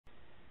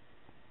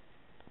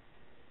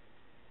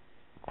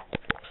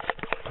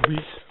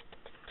burglaries,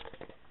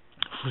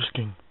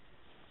 frisking.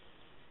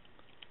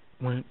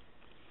 When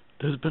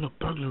there's been a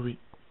burglary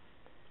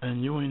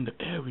and you're in the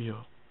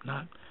area,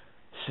 not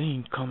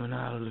seen coming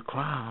out of the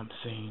crime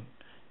scene,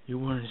 you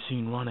weren't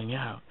seen running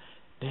out.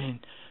 Then,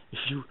 if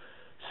you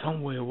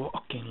somewhere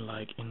walking,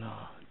 like in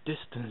a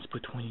distance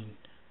between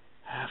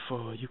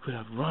you could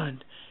have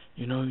run,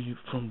 you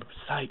from the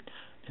sight,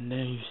 and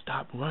then you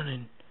stop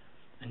running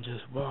and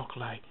just walk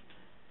like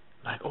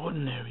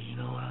ordinary, you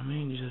know what I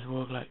mean? You just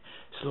walk like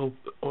slow,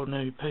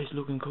 ordinary pace,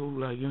 looking cool,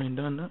 like you ain't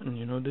done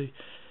nothing,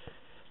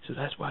 so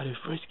that's why they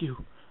frisk you,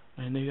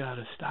 and they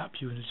gotta stop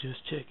you and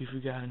just check if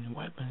you got any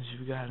weapons, if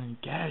you got any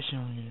cash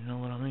on you, you know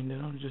what I mean? They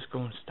don't just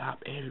gonna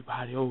stop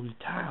everybody all the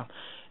time.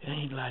 It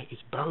ain't like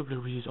it's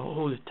burglaries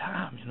all the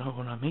time, you know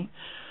what I mean?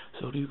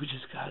 So you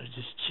just gotta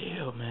just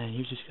chill, man.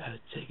 You just gotta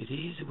take it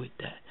easy with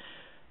that.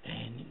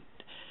 And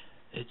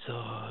it's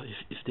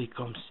if they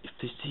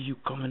see you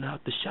coming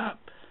out the shop,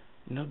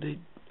 they,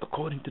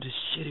 according to the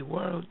shitty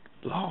world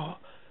law,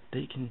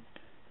 they can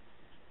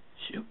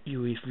shoot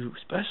you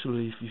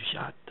especially if you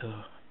shot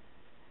the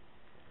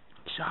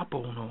shop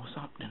owner or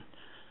something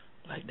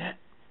like that.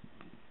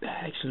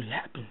 That actually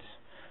happens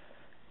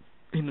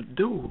in a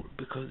duel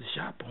because the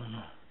shop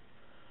owner.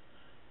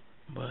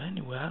 But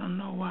anyway, I don't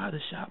know why the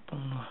shop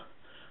owner,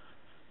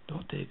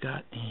 don't they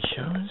got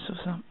insurance or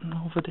something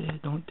over there?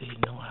 Don't they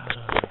know how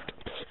to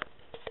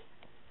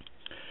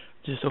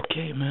just,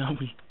 okay, man,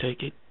 we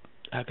take it.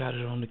 I got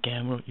it on the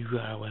camera. You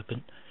got a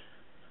weapon.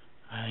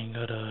 I ain't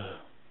gotta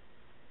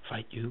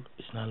fight you.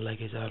 It's not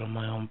like it's out of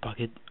my own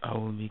pocket. I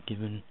will be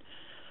given.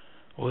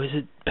 Or is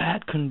it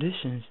bad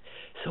conditions?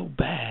 So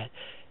bad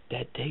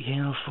that they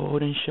can't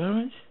afford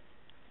insurance?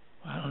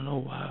 I don't know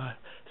why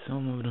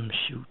some of them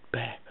shoot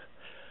back.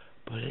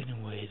 But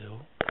anyway,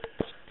 though,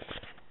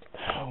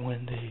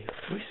 when they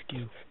frisk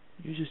you,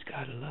 you just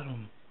gotta let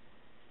them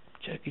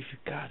check if you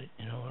got it.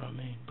 You know what I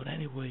mean? But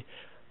anyway,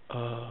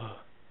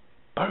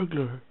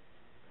 burglar.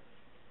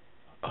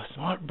 A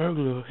smart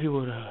burglar, he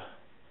would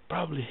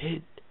probably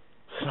hid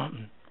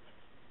something,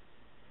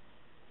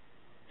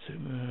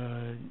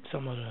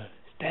 some of the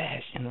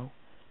stash,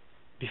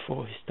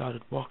 before he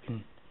started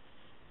walking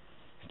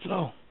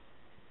slow.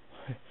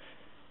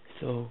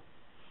 So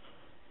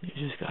you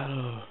just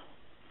gotta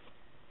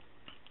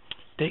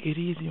take it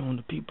easy on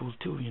the people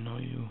too.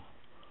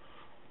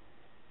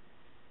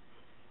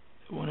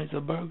 When it's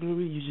a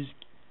burglary, you just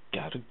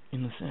gotta,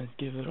 in a sense,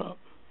 give it up.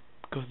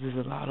 Because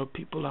there's a lot of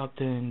people out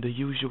there, and the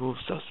usual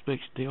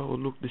suspects, they all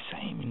look the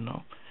same,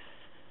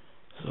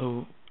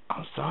 So,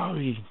 I'm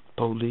sorry,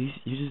 police.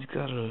 You just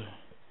gotta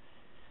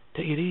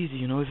take it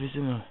easy,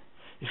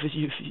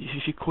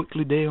 if you're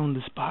quickly there on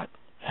the spot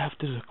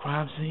after the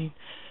crime scene,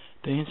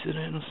 the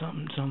incident or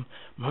something, some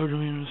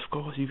murdering, of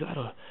course, you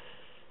gotta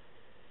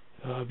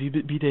be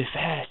there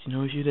fast,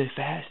 if you're there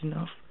fast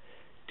enough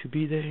to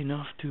be there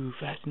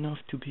fast enough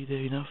to be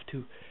there enough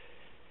to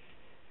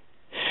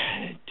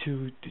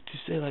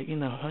say, like,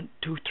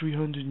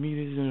 200-300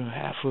 meters and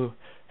half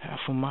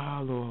a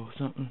mile or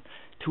something,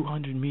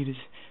 200 meters,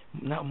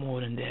 not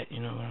more than that, you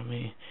know what I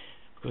mean?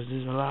 Because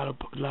there's a lot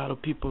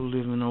of people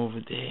living over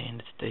there in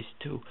the States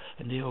too,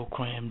 and they all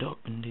crammed up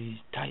in these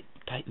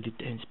tightly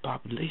dense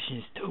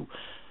populations too.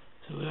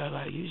 So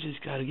like, you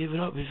just gotta give it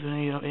up if it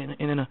ain't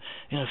in a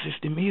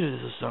 50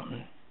 meters or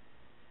something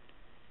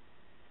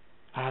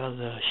out of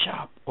the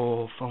shop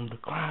or from the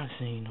crime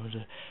scene or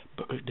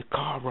the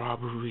car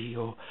robbery,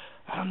 or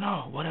I don't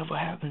know, whatever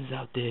happens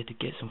out there to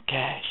get some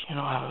cash. You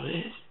know how it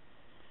is.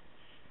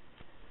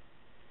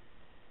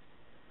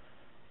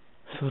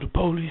 So the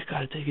police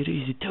gotta take it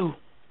easy too,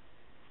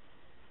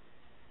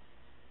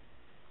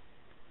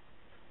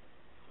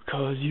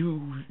 because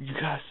you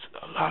got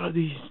a lot of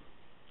these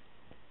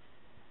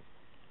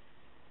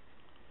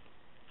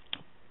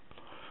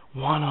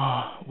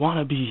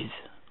wannabes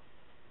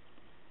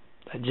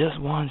that just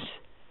wants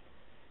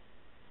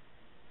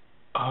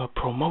a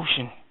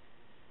promotion,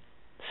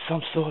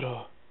 some sort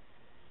of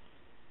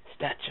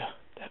stature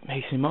that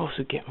makes him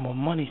also get more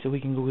money so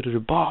we can go to the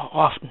bar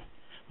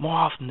more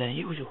often than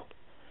usual.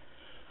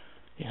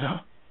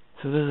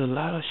 So there's a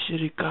lot of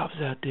shitty cops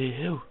out there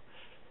too,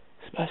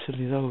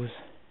 especially those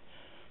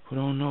who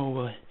don't know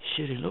what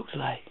shitty looks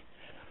like.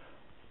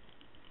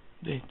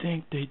 They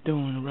think they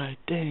doing the right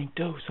thing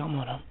too, some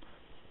of them.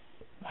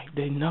 Like,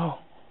 they know.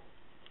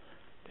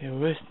 They're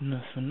arresting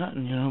us for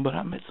nothing, but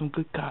I met some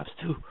good cops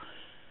too.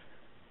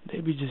 They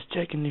be just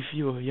checking if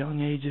you're a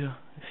young ager.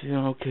 If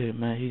you're okay,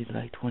 man, he's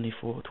like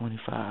 24,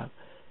 25.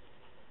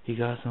 He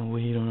got some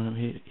weed on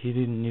him. He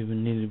didn't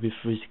even need to be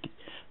frisky,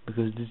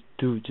 because this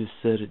dude just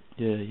said it.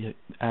 Yeah.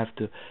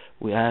 After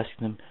we asked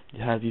him,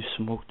 have you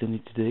smoked any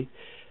today?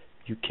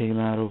 You came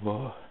out of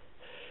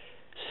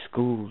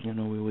school.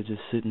 We were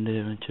just sitting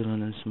there and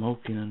chilling and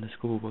smoking, and the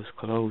school was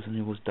closed and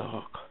it was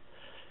dark.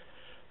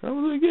 I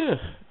was like, yeah.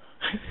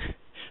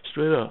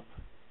 Straight up.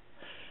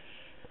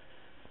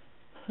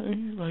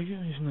 He's like,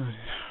 yeah, he's not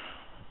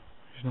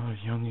a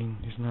youngin'.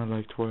 He's not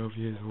like 12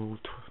 years old.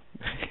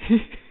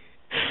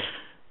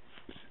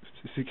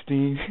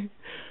 16,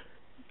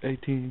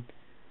 18.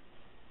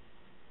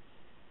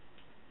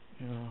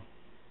 you know.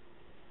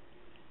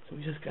 So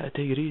we just gotta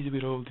take it easy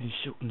with all these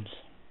shootings.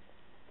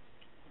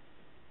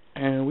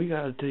 And we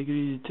gotta take it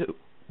easy too,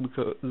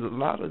 because a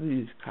lot of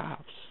these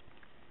cops,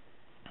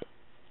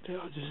 they're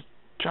just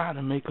trying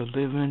to make a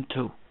living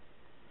too.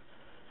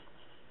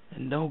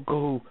 And don't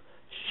go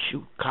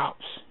shoot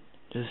cops.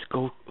 Just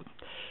go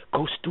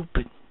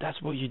stupid.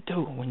 That's what you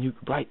do when you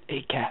write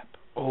ACAP.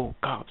 All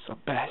cops are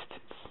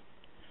bastards.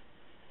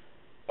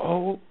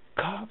 All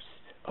cops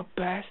are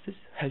bastards.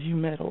 Have you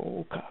met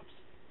all cops?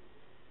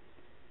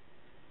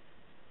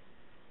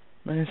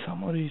 Man,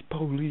 some of these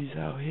police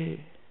out here,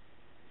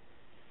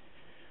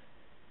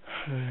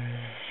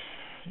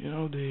 you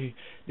know, they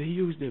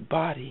use their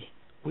body.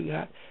 We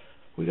got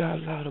a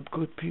lot of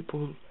good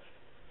people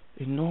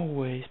in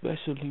Norway,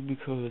 especially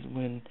because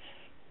when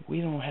we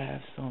don't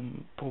have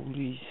some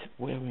police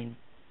wearing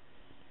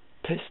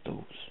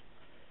pistols,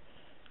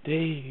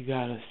 they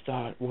gotta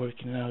start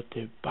working out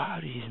their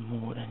bodies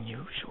more than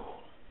usual.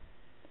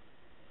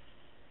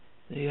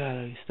 They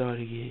gotta start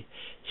to get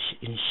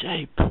in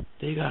shape.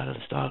 They gotta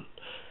start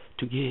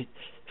to get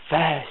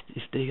fast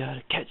if they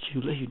gotta catch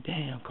you, lay you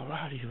down,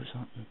 karate or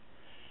something.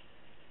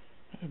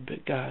 They're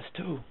big guys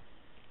too.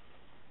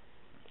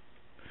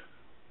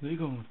 They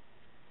gonna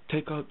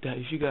take out that,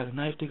 if you got a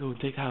knife, they gonna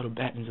take out a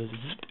bat and just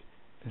zip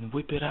and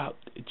whip it out.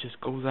 It just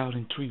goes out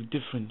in 3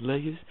 different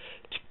layers.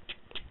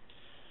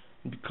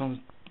 It becomes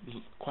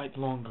quite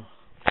longer,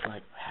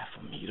 like half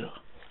a meter.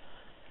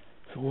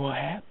 So what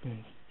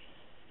happens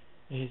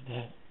is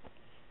that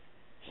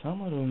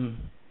some of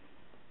them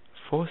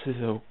forces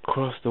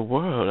across the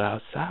world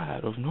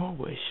outside of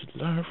Norway should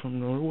learn from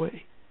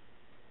Norway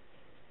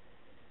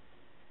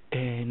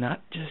and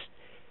not just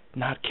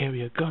not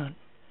carry a gun,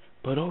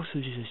 but also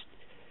just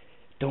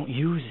don't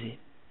use it.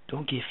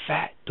 Don't get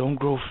fat. Don't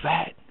grow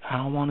fat. I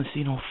don't want to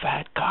see no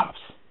fat cops.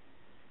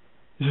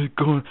 Just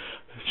going,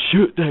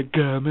 shoot that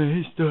guy,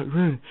 man. He start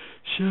running.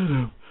 Shut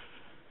him.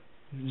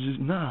 Just,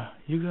 nah.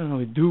 You're going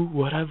to do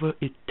whatever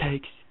it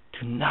takes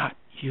to not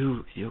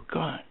use your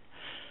gun.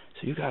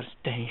 So you got to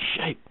stay in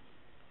shape.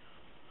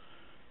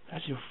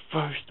 That's your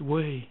first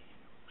way.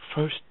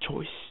 First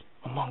choice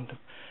among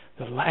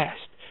the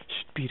last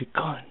should be the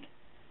gun.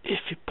 If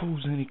he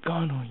pulls any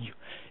gun on you,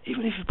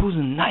 even if he pulls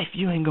a knife,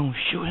 you ain't gonna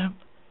shoot him.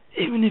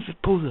 Even if he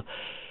pulls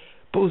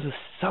a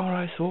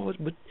samurai sword,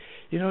 but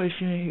you know, if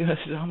you ain't got a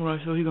samurai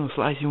sword, he's gonna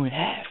slice you in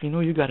half. You know,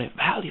 you gotta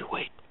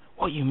evaluate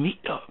what you meet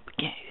up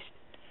against.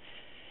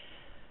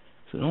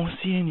 So don't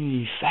see any of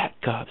these fat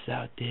cops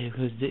out there,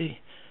 because they're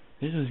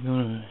just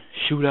gonna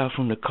shoot out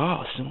from the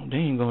car soon. They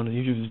ain't gonna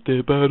even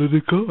step out of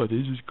the car.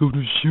 They're just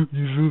gonna shoot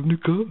you from the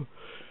car.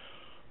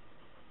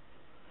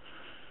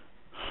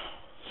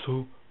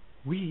 So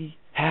we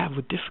have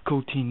a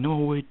difficulty in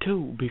Norway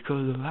too,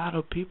 because a lot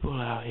of people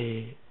out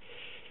here,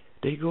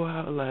 they go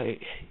out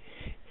like,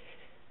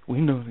 we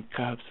know the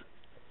cops,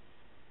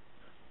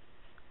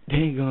 they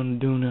ain't gonna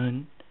do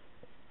nothing.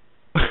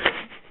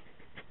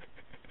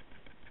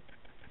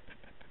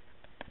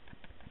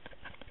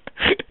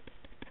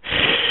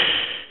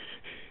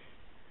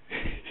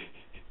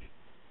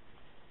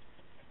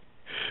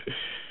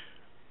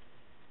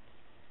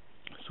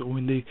 So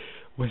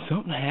when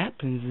something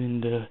happens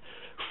in the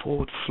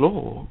 4th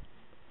floor,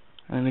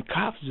 and the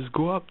cops just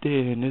go up there,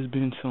 and there's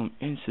been some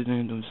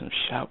incident or some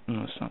shouting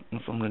or something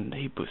from the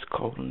neighbors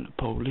calling the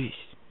police.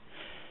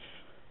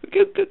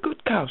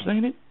 Good cops,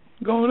 ain't it?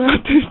 Going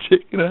out there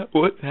checking out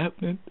what's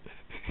happening.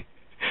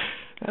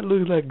 That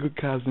looks like good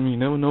cops to me. You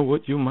never know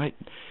what you might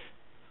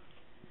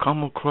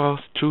come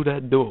across through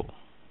that door.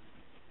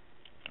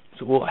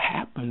 So what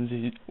happens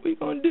is, what you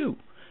gonna do?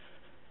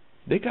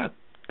 They got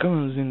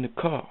guns in the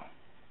car,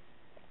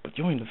 but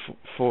you're in the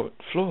 4th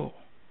floor.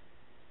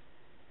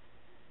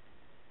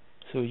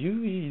 So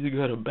you either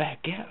gotta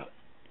back out,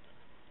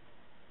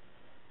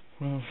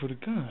 run for the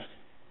gun,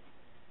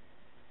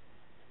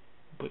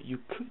 but you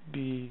could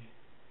be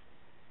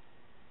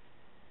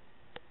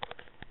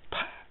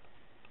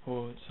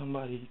or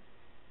somebody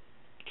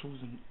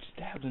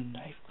stabs a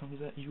knife,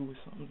 comes at you with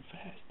something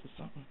fast or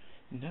something.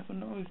 You never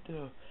know if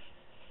there are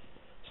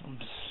some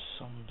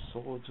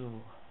swords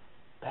or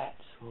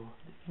bats, or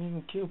they can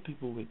even kill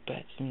people with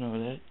bats. You know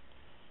that.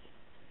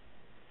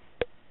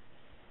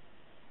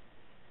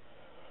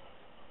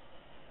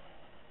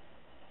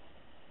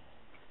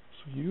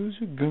 So use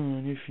your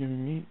gun if you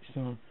meet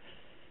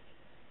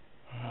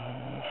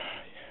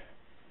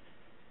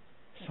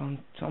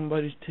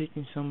somebody's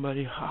taking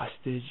somebody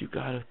hostage. You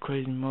got a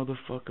crazy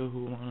motherfucker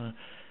who wanna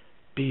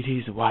beat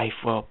his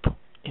wife up.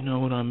 You know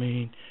what I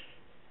mean?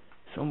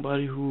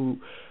 Somebody who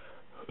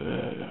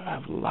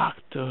have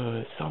locked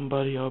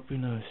somebody up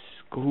in a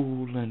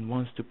school and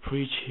wants to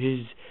preach his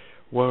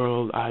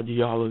world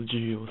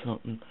ideology or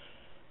something.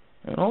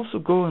 And also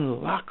go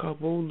and lock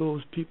up all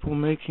those people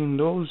making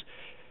those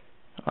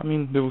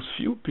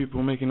few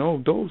people making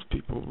all those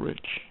people rich.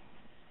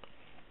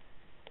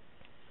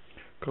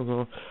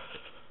 Because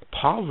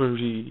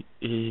poverty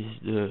is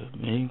the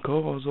main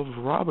cause of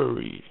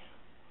robbery.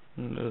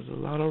 And there's a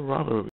lot of robbery.